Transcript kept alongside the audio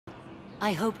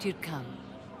I hoped you'd come.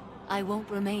 I won't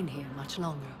remain here much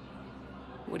longer.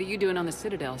 What are you doing on the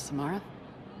Citadel, Samara?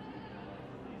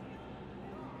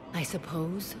 I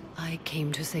suppose I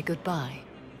came to say goodbye.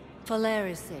 Falere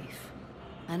is safe,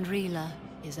 and Rila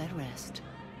is at rest.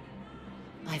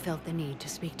 I felt the need to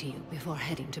speak to you before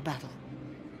heading to battle.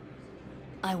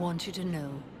 I want you to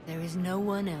know there is no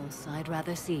one else I'd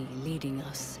rather see leading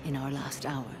us in our last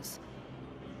hours.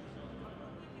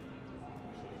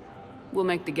 We'll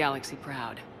make the galaxy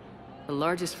proud. The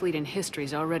largest fleet in history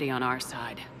is already on our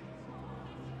side.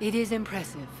 It is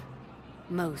impressive.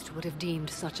 Most would have deemed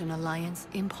such an alliance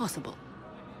impossible.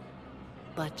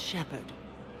 But Shepard,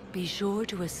 be sure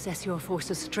to assess your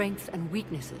force's strengths and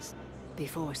weaknesses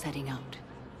before setting out.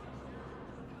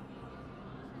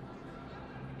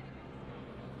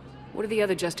 What are the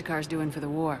other Justicars doing for the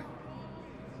war?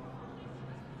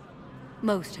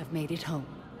 Most have made it home.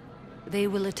 They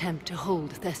will attempt to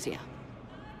hold Thessia.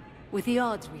 With the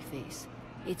odds we face,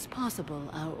 it's possible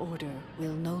our order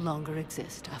will no longer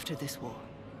exist after this war.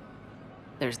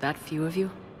 There's that few of you?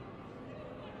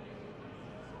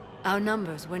 Our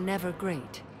numbers were never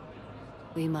great.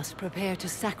 We must prepare to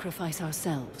sacrifice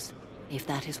ourselves, if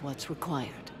that is what's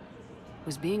required.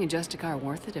 Was being a Justicar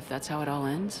worth it if that's how it all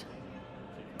ends?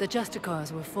 The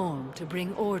Justicars were formed to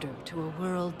bring order to a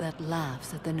world that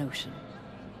laughs at the notion.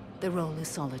 The role is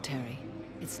solitary.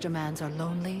 Its demands are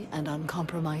lonely and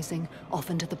uncompromising,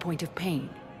 often to the point of pain.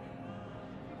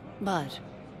 But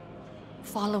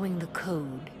following the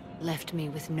code left me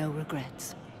with no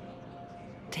regrets.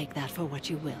 Take that for what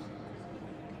you will.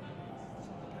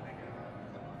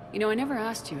 You know, I never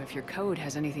asked you if your code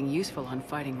has anything useful on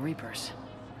fighting Reapers.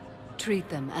 Treat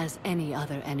them as any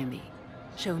other enemy.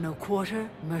 Show no quarter,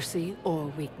 mercy, or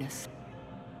weakness.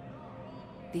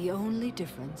 The only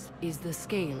difference is the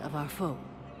scale of our foe.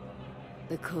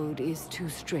 The code is too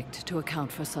strict to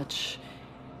account for such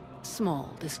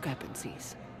small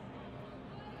discrepancies.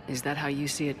 Is that how you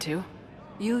see it too?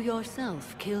 You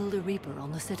yourself killed a Reaper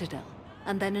on the Citadel,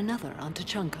 and then another on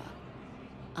Tuchanka.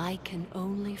 I can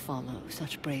only follow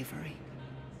such bravery.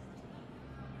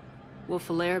 Will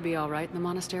Falere be all right in the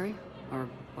monastery? Or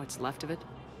what's left of it?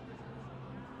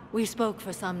 We spoke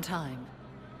for some time.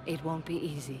 It won't be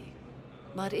easy.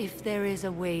 But if there is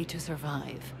a way to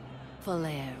survive,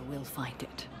 Falere will find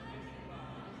it.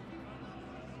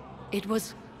 It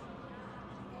was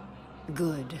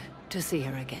good to see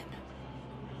her again.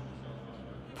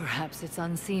 Perhaps it's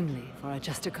unseemly for a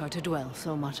Justicar to dwell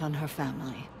so much on her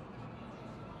family.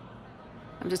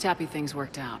 I'm just happy things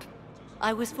worked out.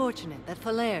 I was fortunate that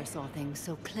Falere saw things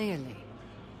so clearly.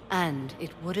 And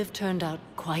it would have turned out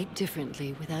quite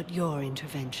differently without your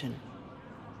intervention.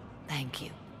 Thank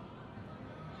you.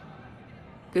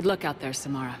 Good luck out there,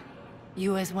 Samara.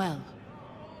 You as well.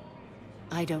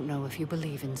 I don't know if you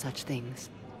believe in such things,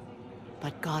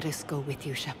 but Goddess go with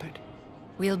you, Shepard.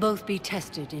 We'll both be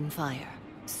tested in fire,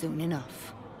 soon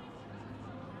enough.